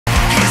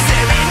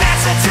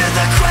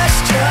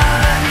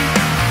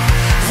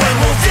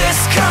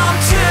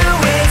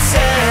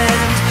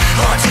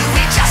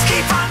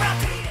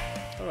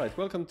right,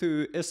 welcome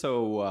to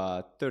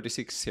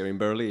SO36 here in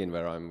Berlin,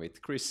 where I'm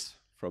with Chris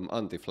from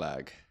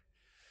Anti-Flag.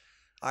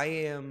 I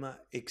am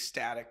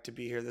ecstatic to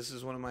be here. This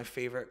is one of my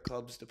favorite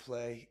clubs to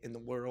play in the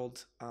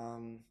world.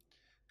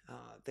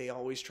 They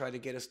always try to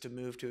get us to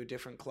move to a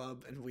different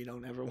club, and we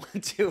don't ever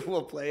want to.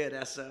 We'll play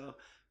at SO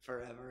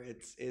forever.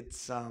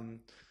 It's a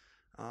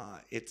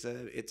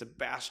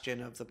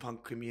bastion of the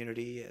punk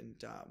community,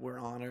 and we're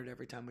honored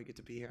every time we get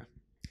to be here.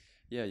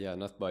 Yeah,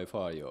 not by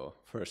far your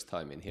first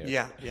time in here.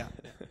 Yeah.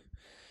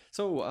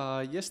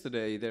 So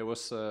yesterday there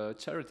was a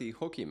charity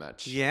hockey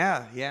match.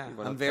 Yeah.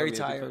 I'm very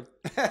tell me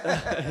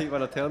tired. You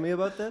want to tell me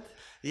about that?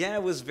 Yeah,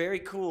 it was very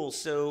cool.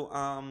 So,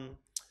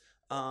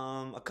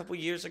 a couple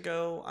years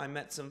ago, I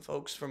met some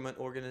folks from an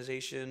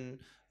organization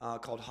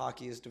called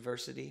Hockey is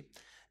Diversity,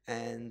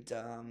 and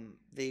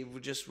they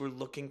were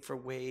looking for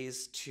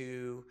ways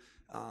to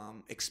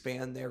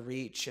expand their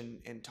reach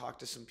and talk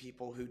to some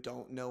people who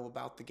don't know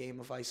about the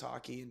game of ice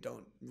hockey and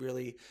don't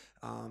really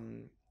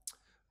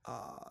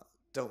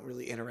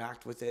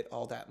interact with it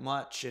all that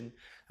much. And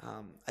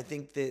I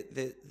think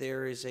that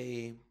there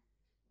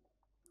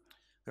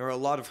are a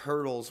lot of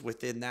hurdles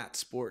within that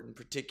sport in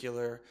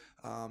particular,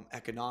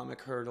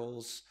 economic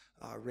hurdles,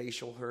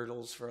 racial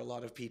hurdles for a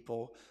lot of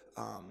people,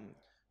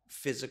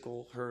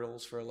 physical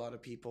hurdles for a lot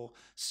of people.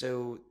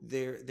 So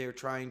they're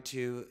trying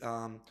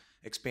to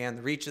expand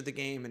the reach of the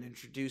game and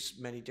introduce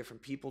many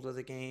different people to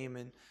the game.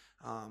 And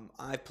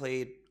I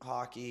played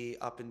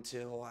hockey up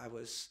until I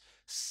was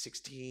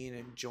 16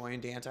 and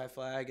joined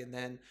Anti-Flag, and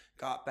then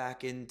got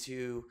back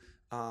into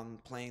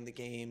playing the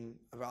game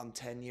around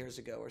 10 years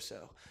ago or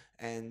so.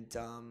 And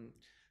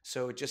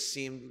so it just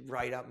seemed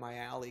right up my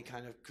alley,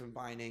 kind of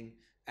combining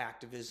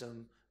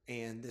activism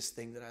and this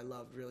thing that I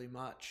loved really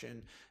much.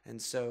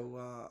 And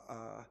so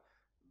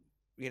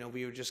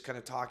we were just kind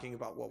of talking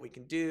about what we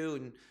can do,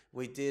 and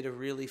we did a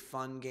really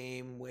fun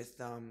game with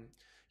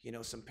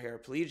some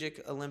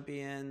paraplegic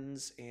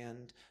Olympians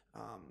and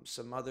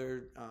some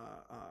other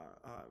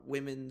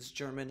women's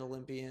German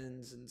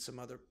Olympians and some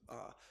other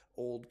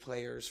old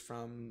players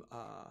from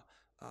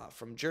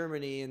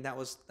Germany, and that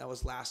was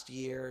last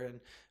year, and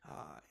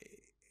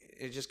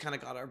it just kind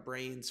of got our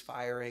brains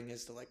firing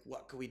as to like,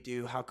 what could we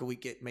do? How could we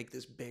make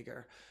this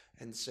bigger?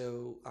 And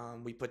so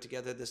we put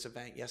together this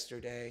event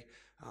yesterday.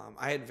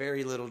 I had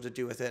very little to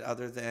do with it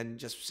other than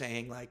just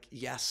saying like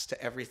yes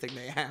to everything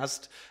they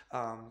asked.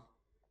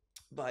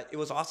 But it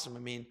was awesome. I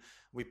mean,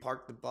 we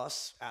parked the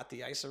bus at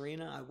the ice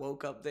arena. I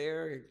woke up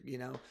there,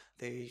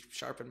 they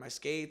sharpened my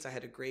skates. I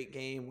had a great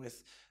game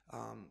with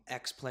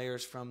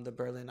ex-players from the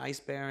Berlin Ice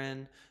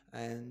Baron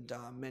and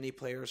many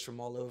players from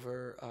all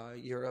over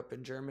Europe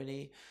and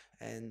Germany.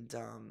 And,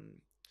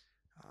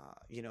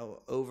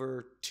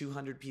 over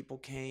 200 people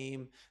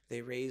came.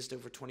 They raised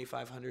over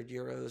 2,500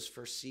 euros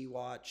for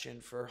Sea-Watch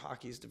and for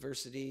Hockey's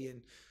Diversity.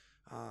 And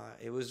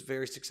it was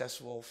very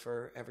successful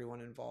for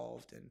everyone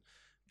involved. And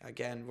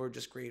again, we're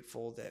just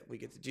grateful that we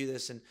get to do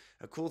this. And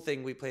a cool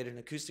thing, we played an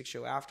acoustic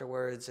show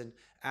afterwards and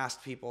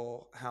asked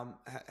people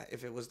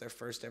if it was their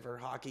first ever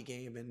hockey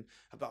game, and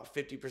about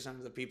 50%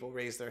 of the people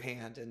raised their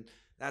hand. And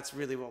that's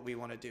really what we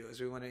want to do,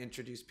 is we want to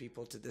introduce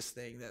people to this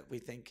thing that we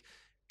think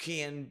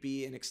can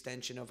be an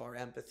extension of our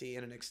empathy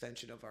and an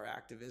extension of our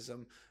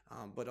activism,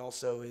 but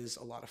also is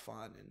a lot of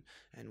fun.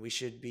 And we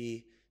should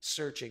be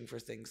searching for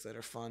things that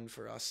are fun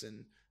for us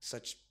in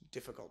such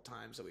difficult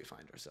times that we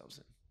find ourselves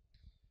in.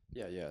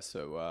 Yeah.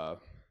 So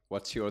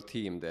what's your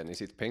team then? Is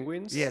it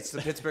Penguins? Yeah, it's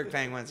the Pittsburgh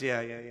Penguins.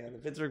 Yeah. The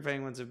Pittsburgh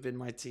Penguins have been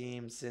my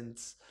team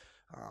since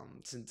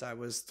I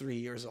was 3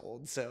 years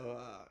old.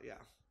 So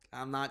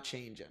I'm not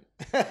changing.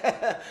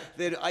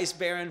 The Ice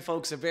Baron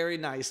folks are very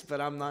nice, but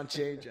I'm not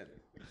changing.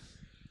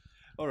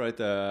 All right.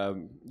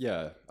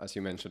 As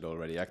you mentioned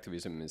already,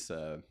 activism is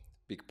a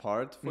big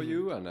part for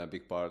you, and a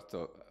big part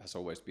has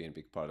always been a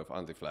big part of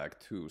Anti-Flag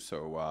too.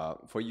 So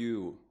for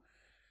you,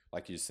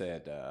 like you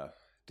said,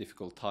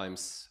 difficult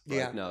times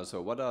right now. So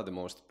what are the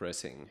most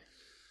pressing?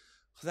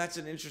 Well, that's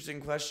an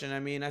interesting question. I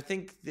mean, I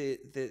think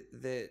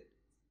that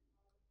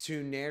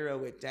to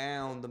narrow it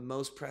down, the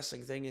most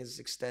pressing thing is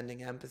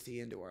extending empathy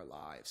into our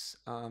lives.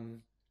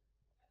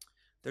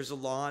 There's a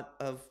lot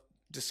of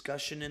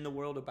discussion in the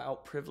world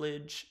about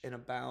privilege and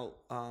about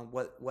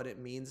what it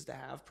means to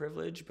have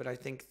privilege, but I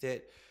think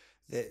that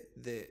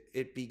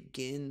it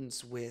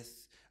begins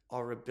with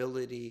our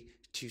ability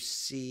to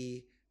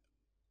see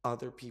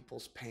other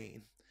people's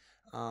pain.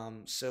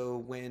 So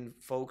when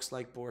folks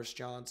like Boris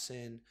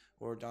Johnson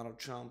or Donald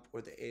Trump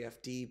or the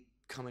AfD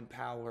come in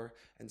power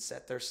and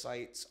set their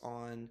sights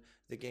on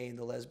the gay and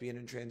the lesbian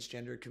and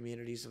transgender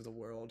communities of the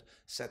world,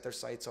 set their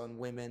sights on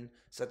women,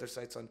 set their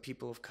sights on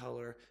people of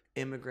color,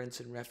 immigrants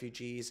and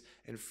refugees,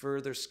 and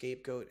further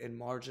scapegoat and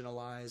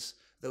marginalize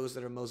those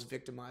that are most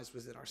victimized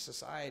within our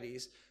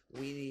societies,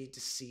 we need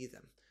to see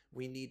them.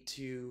 We need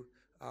to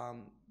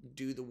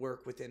do the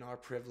work within our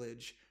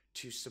privilege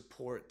to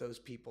support those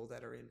people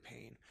that are in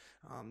pain.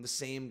 The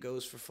same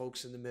goes for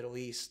folks in the Middle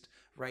East.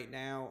 Right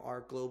now,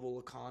 our global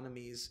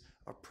economies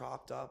are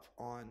propped up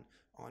on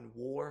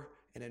war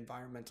and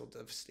environmental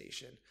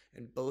devastation.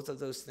 And both of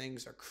those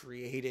things are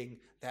creating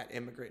that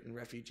immigrant and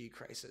refugee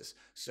crisis.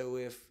 So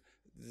if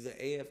the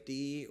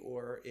AFD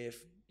or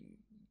if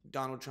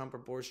Donald Trump or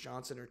Boris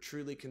Johnson are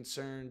truly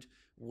concerned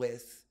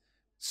with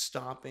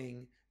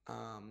stopping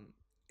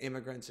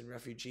immigrants and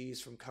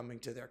refugees from coming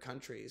to their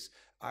countries,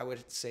 I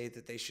would say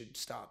that they should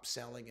stop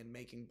selling and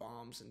making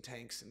bombs and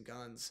tanks and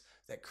guns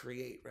that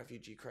create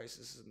refugee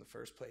crises in the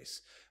first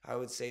place. I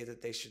would say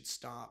that they should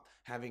stop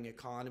having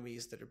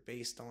economies that are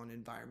based on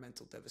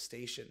environmental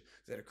devastation,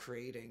 that are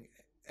creating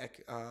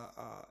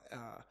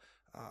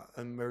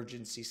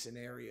emergency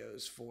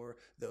scenarios for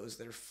those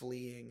that are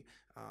fleeing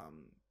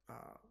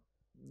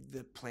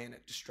the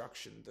planet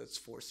destruction that's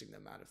forcing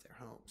them out of their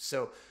homes.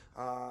 So,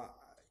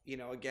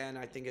 again,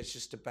 I think it's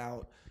just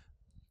about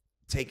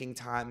taking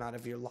time out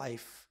of your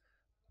life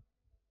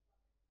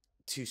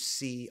to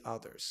see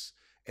others.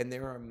 And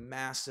there are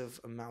massive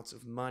amounts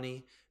of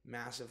money,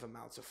 massive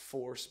amounts of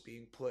force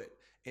being put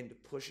into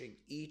pushing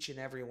each and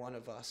every one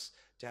of us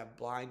to have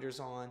blinders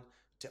on,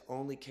 to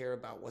only care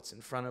about what's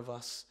in front of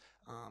us,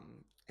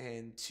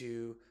 and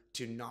to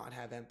not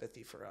have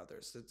empathy for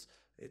others.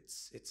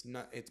 It's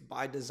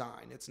by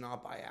design. It's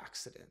not by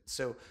accident.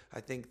 So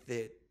I think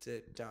that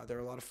there are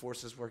a lot of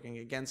forces working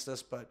against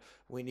us, but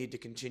we need to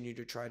continue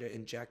to try to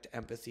inject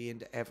empathy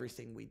into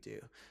everything we do.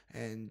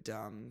 And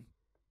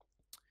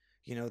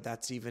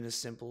that's even as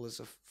simple as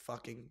a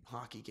fucking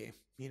hockey game.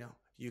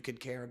 You can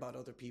care about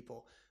other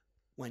people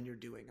when you're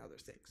doing other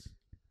things.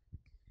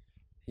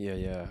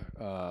 Yeah.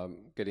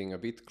 Getting a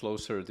bit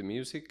closer to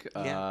music.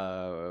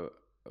 Yeah.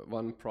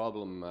 One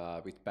problem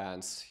with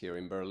bands here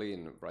in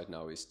Berlin right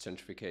now is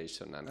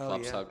gentrification, and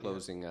clubs are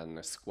closing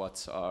and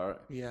squats are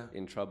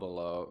in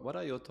trouble. What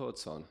are your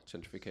thoughts on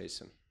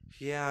gentrification?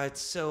 Yeah,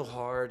 it's so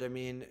hard. I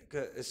mean,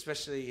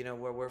 especially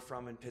where we're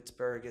from in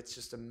Pittsburgh, it's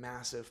just a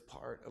massive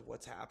part of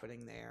what's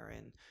happening there,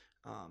 and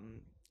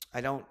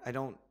I don't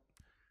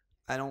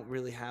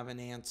really have an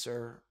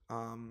answer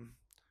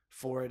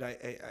for it.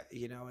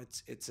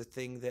 It's a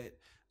thing that.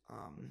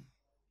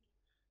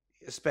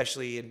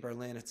 Especially in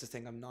Berlin, it's a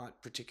thing I'm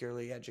not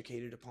particularly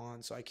educated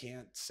upon, so I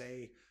can't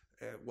say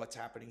what's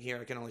happening here.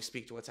 I can only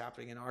speak to what's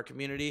happening in our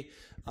community.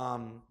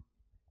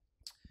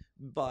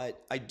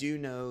 But I do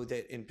know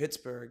that in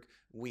Pittsburgh,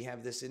 we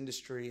have this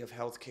industry of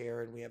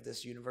healthcare, and we have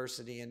this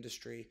university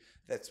industry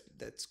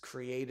that's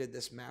created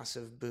this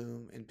massive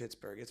boom in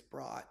Pittsburgh. It's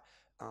brought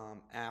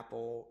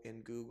Apple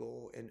and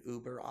Google and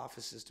Uber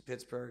offices to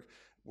Pittsburgh,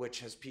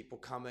 which has people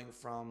coming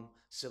from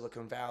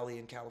Silicon Valley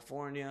in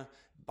California,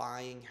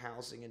 buying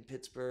housing in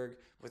Pittsburgh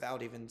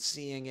without even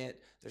seeing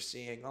it. They're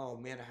seeing, oh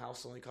man, a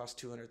house only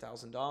costs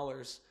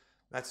 $200,000.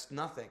 That's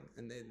nothing.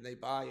 And then they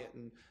buy it,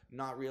 and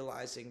not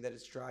realizing that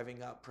it's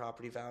driving up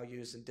property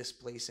values and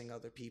displacing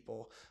other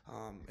people.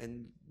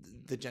 And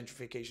the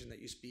gentrification that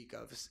you speak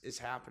of is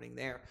happening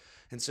there.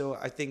 And so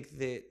I think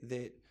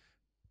that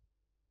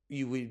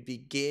you would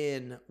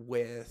begin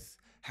with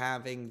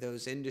having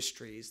those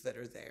industries that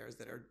are there,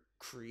 that are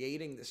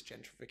creating this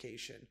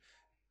gentrification.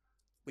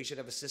 We should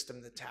have a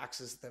system that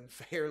taxes them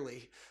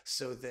fairly,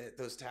 so that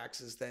those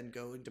taxes then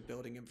go into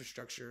building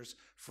infrastructures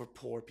for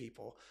poor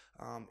people.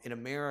 In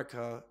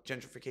America,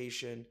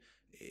 gentrification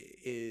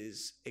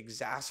is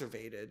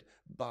exacerbated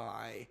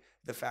by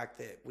the fact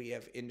that we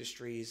have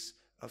industries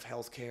of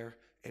healthcare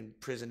and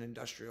prison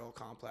industrial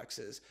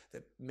complexes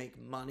that make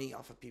money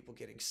off of people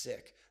getting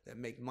sick, that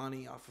make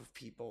money off of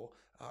people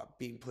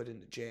being put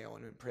into jail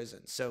and in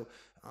prison. So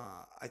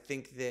I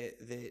think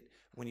that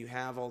when you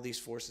have all these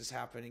forces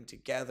happening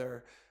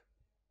together,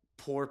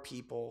 poor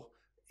people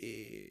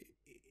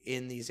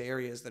in these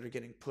areas that are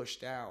getting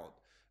pushed out,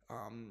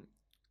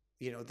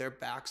 their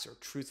backs are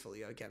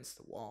truthfully against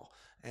the wall.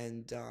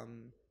 And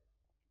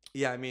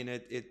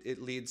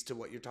it leads to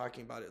what you're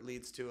talking about. It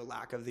leads to a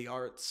lack of the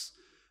arts.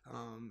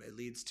 It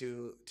leads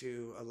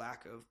to a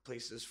lack of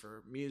places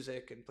for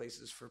music and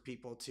places for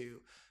people to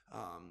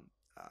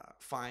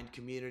find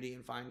community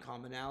and find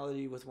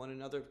commonality with one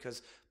another,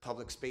 because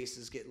public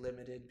spaces get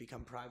limited,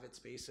 become private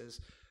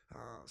spaces.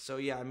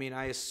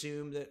 I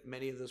assume that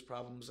many of those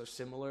problems are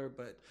similar,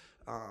 but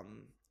I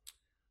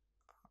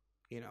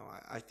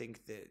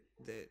think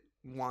that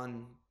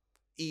one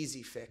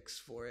easy fix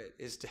for it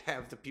is to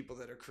have the people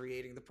that are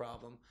creating the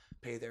problem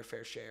pay their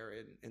fair share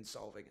in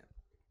solving it.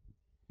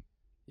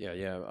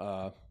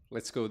 Yeah.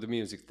 Let's go to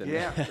music then.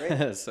 Yeah,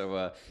 great.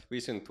 So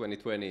Vision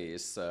 2020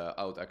 is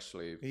out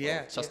actually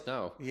just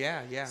now.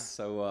 Yeah.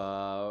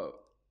 So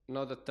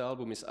now that the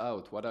album is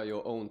out, what are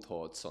your own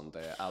thoughts on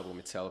the album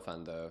itself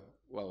and the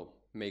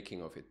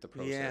making of it, the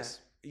process?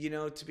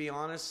 Yeah, to be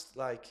honest,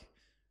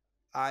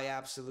 I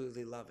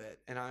absolutely love it,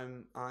 and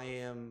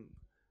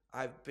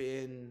I've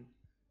been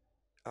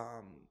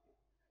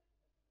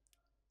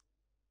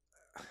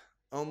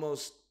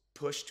almost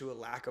pushed to a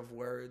lack of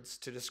words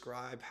to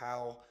describe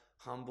how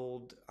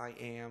humbled I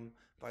am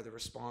by the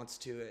response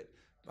to it,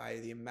 by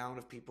the amount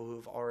of people who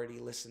have already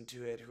listened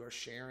to it, who are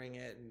sharing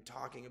it and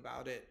talking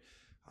about it.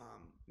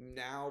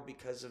 Now,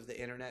 because of the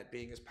internet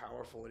being as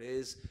powerful it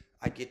is,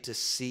 I get to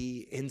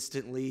see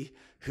instantly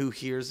who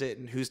hears it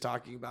and who's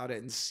talking about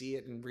it and see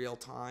it in real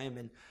time.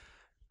 And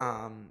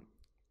um,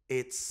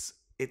 it's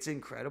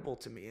incredible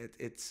to me.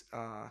 It's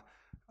a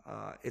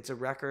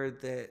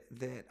record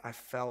that I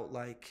felt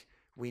like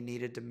we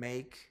needed to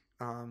make.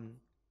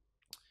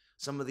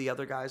 Some of the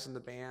other guys in the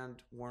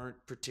band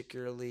weren't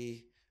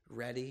particularly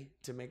ready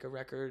to make a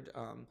record.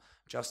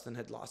 Justin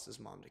had lost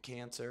his mom to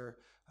cancer.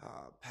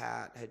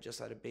 Pat had just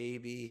had a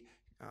baby.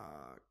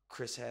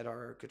 Chris had,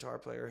 our guitar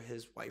player,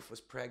 his wife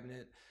was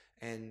pregnant.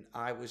 And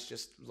I was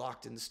just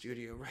locked in the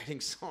studio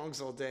writing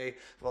songs all day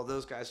while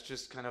those guys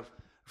just kind of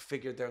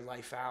figured their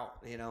life out,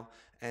 you know.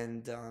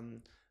 And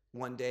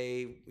one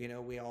day, you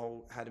know, we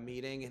all had a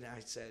meeting and I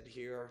said,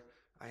 here,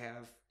 I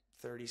have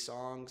 30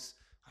 songs.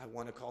 I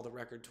want to call the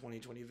record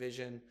 2020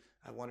 Vision.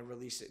 I want to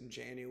release it in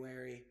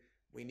January.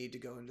 We need to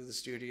go into the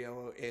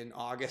studio in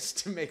August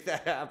to make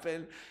that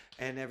happen.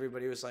 And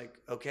everybody was like,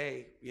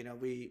 okay, you know,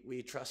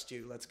 we trust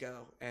you. Let's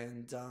go.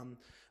 And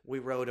we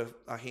wrote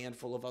a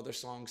handful of other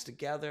songs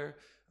together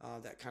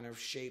that kind of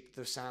shaped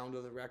the sound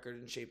of the record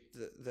and shaped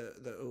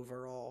the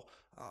overall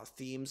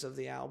themes of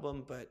the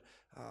album. But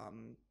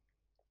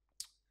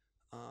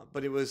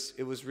it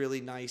was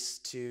really nice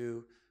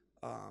to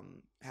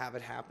have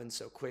it happen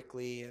so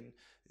quickly. And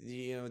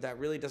you know, that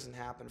really doesn't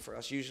happen for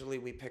us. Usually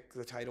we pick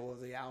the title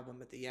of the album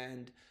at the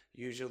end.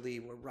 Usually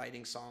we're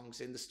writing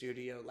songs in the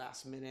studio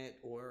last minute,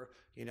 or,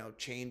 you know,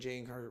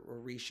 changing or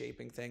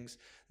reshaping things.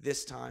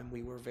 This time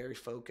we were very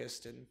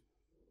focused and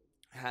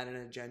had an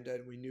agenda,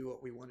 and we knew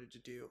what we wanted to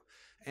do.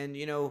 And,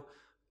 you know,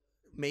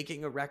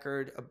 making a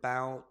record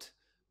about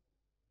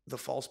the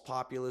false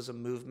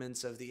populism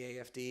movements of the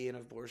AFD and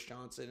of Boris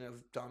Johnson and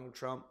of Donald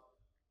Trump,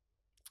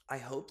 I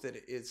hope that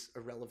it is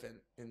irrelevant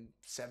in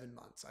 7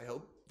 months. I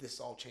hope this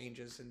all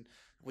changes and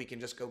we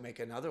can just go make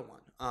another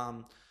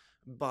one.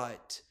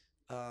 But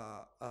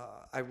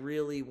I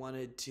really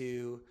wanted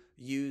to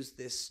use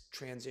this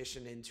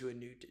transition into a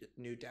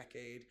new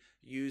decade,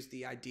 use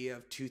the idea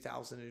of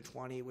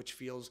 2020, which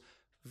feels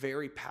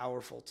very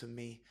powerful to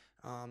me,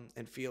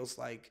 and feels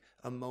like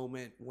a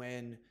moment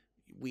when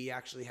we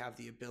actually have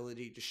the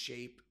ability to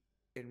shape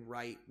and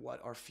write what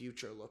our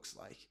future looks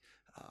like.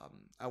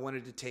 I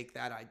wanted to take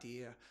that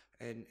idea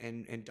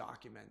and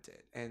document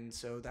it. And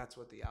so that's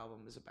what the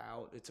album is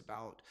about. It's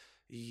about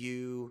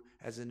you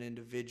as an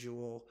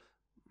individual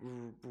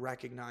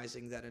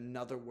recognizing that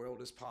another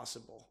world is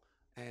possible,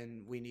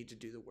 and we need to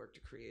do the work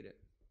to create it.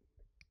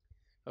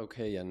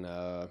 Okay, and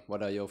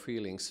what are your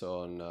feelings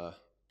on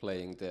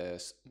playing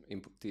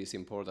these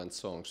important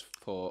songs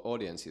for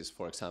audiences?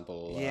 For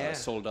example,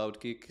 sold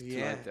out gig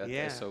tonight at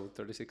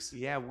SO36.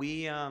 Yeah,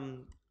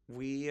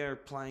 we are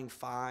playing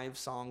 5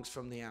 songs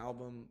from the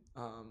album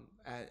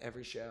at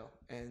every show,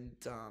 and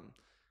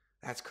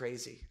that's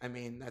crazy. I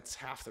mean, that's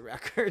half the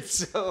record.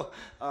 So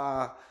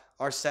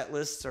our set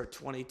lists are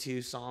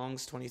 22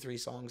 songs, 23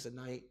 songs a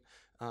night,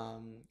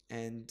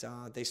 and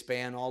they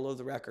span all of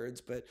the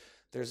records, but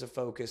there's a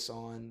focus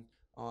on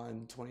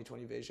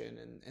 2020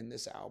 Vision and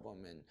this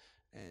album.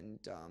 And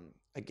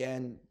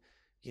again,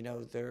 you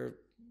know, they're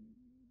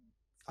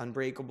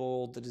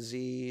Unbreakable, The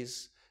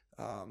Disease,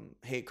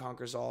 Hate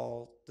Conquers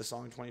All, the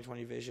song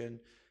 2020 Vision,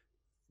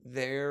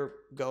 they're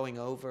going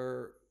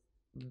over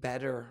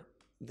better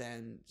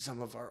than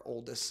some of our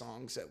oldest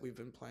songs that we've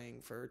been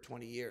playing for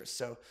 20 years.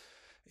 So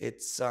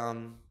it's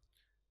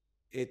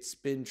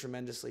been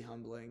tremendously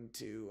humbling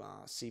to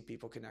see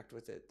people connect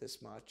with it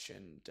this much.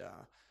 And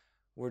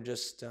we're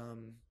just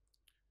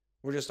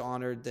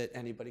honored that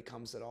anybody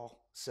comes at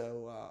all.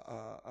 So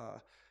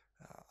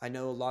I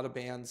know a lot of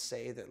bands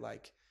say that,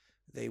 like,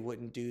 they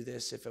wouldn't do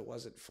this if it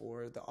wasn't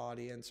for the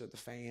audience or the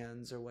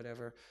fans or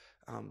whatever,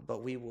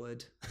 but we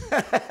would.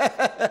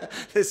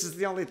 This is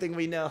the only thing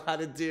we know how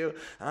to do.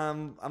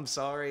 I'm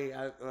sorry,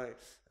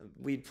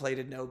 we'd play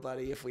to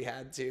nobody if we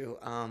had to,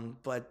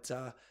 but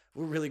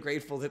we're really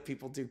grateful that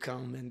people do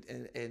come,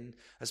 and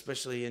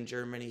especially in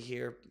Germany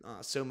here,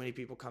 so many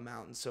people come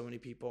out, and so many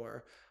people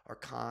are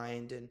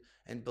kind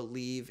and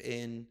believe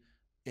in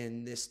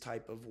this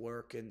type of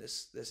work and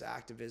this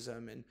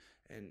activism and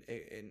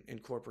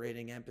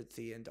incorporating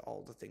empathy into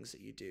all the things that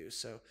you do.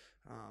 So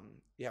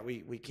yeah,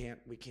 we can't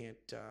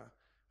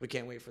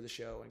wait for the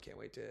show and can't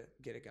wait to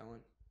get it going.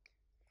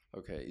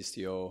 Okay, is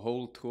your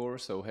whole tour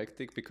so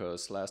hectic?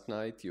 Because last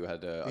night you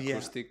had an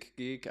acoustic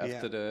gig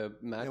after the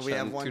match, and we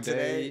have one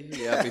today.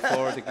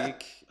 Before the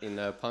gig in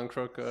a punk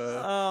rock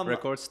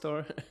record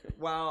store.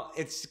 Well,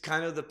 it's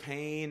kind of the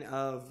pain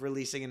of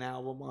releasing an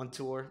album on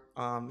tour,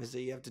 is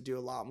that you have to do a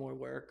lot more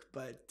work.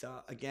 But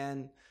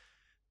again,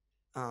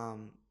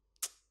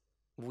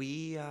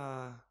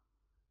 we're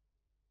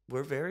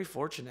very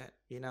fortunate.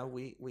 You know,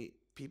 we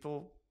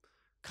people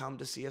come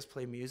to see us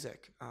play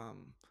music.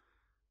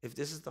 If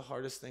this is the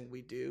hardest thing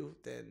we do,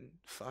 then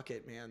fuck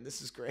it, man.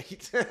 This is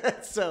great.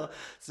 So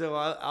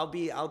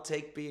I'll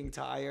take being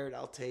tired.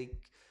 I'll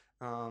take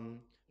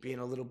being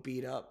a little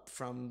beat up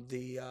from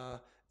the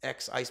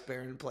ex Ice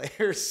Baron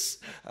players,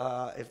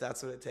 if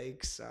that's what it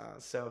takes.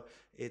 So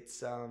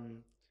it's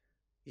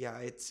yeah,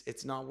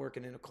 it's not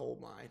working in a coal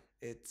mine.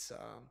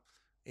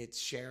 It's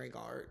sharing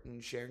art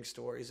and sharing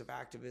stories of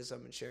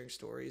activism and sharing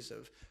stories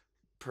of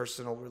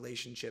personal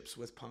relationships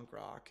with punk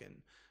rock,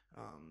 and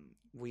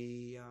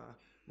we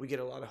get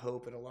a lot of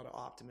hope and a lot of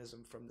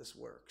optimism from this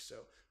work. So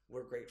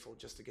we're grateful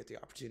just to get the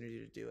opportunity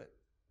to do it.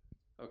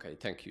 Okay,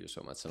 thank you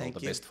so much, and all Thank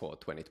the you. best for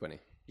 2020.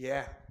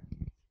 Yeah.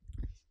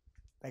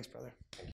 Thanks, brother.